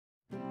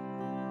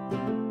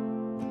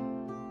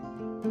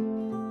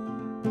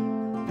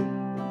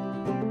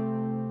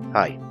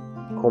Hi,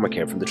 Cormac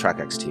here from the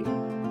trakax team.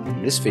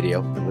 In this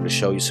video, I'm going to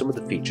show you some of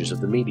the features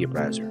of the media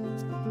browser.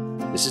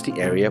 This is the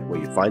area where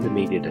you find the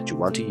media that you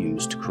want to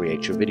use to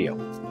create your video.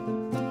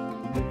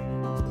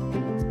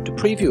 To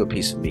preview a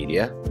piece of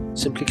media,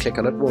 simply click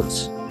on it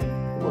once.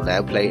 It will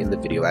now play in the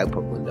video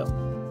output window.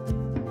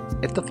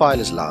 If the file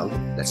is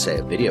long, let's say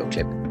a video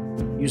clip,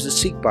 use the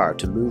seek bar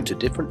to move to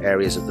different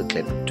areas of the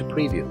clip to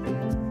preview.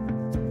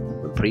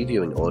 When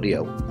previewing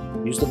audio,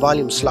 use the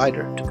volume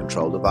slider to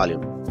control the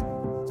volume.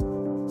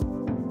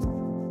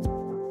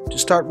 To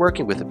start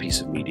working with a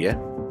piece of media,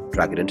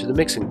 drag it into the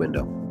mixing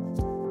window.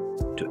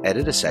 To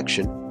edit a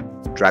section,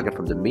 drag it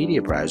from the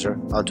media browser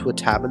onto a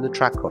tab in the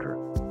track cutter,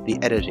 the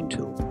editing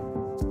tool.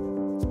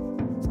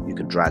 You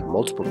can drag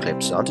multiple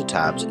clips onto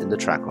tabs in the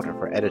track cutter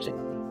for editing.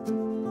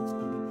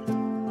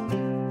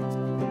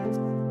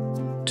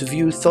 To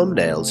view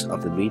thumbnails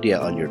of the media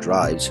on your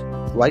drives,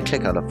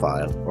 right-click on a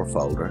file or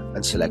folder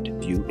and select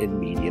View in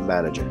Media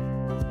Manager.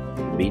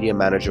 The Media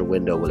Manager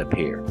window will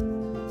appear.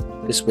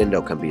 This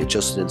window can be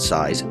adjusted in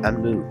size and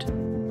moved.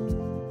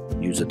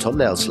 Use a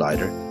thumbnail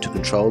slider to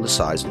control the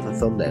size of the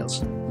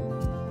thumbnails.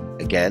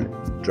 Again,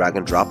 drag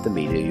and drop the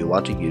media you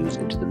want to use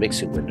into the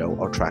mixing window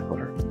or track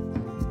cutter.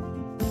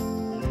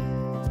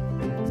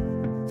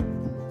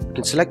 You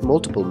can select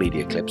multiple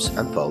media clips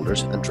and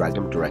folders and drag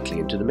them directly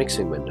into the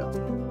mixing window.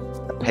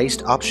 A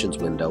Paste Options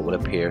window will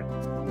appear,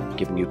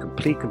 giving you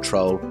complete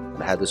control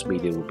on how this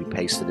media will be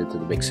pasted into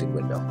the mixing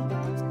window.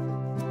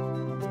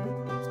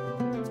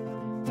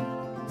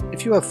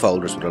 If you have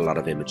folders with a lot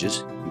of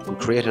images, you can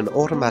create an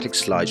automatic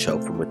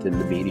slideshow from within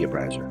the media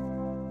browser.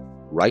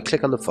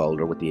 Right-click on the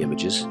folder with the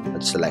images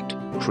and select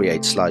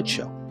Create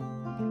Slideshow.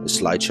 A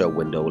slideshow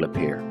window will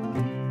appear.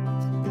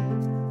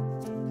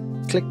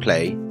 Click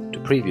play to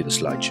preview the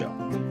slideshow.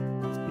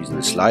 Using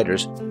the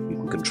sliders, you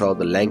can control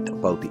the length of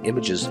both the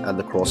images and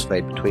the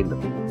crossfade between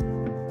them.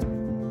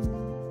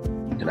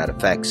 You can add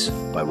effects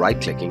by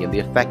right-clicking in the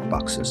effect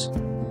boxes.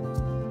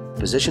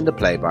 Position the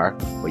play bar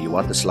where you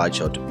want the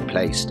slideshow to be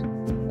placed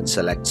and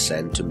select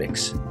Send to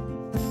Mix.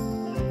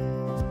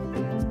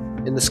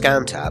 In the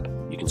Scan tab,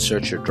 you can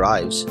search your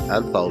drives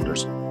and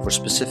folders for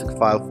specific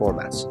file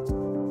formats.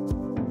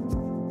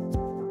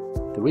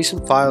 The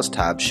Recent Files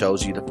tab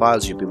shows you the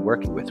files you've been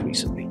working with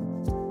recently.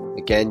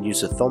 Again,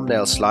 use the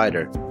thumbnail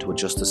slider to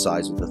adjust the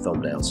size of the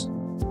thumbnails.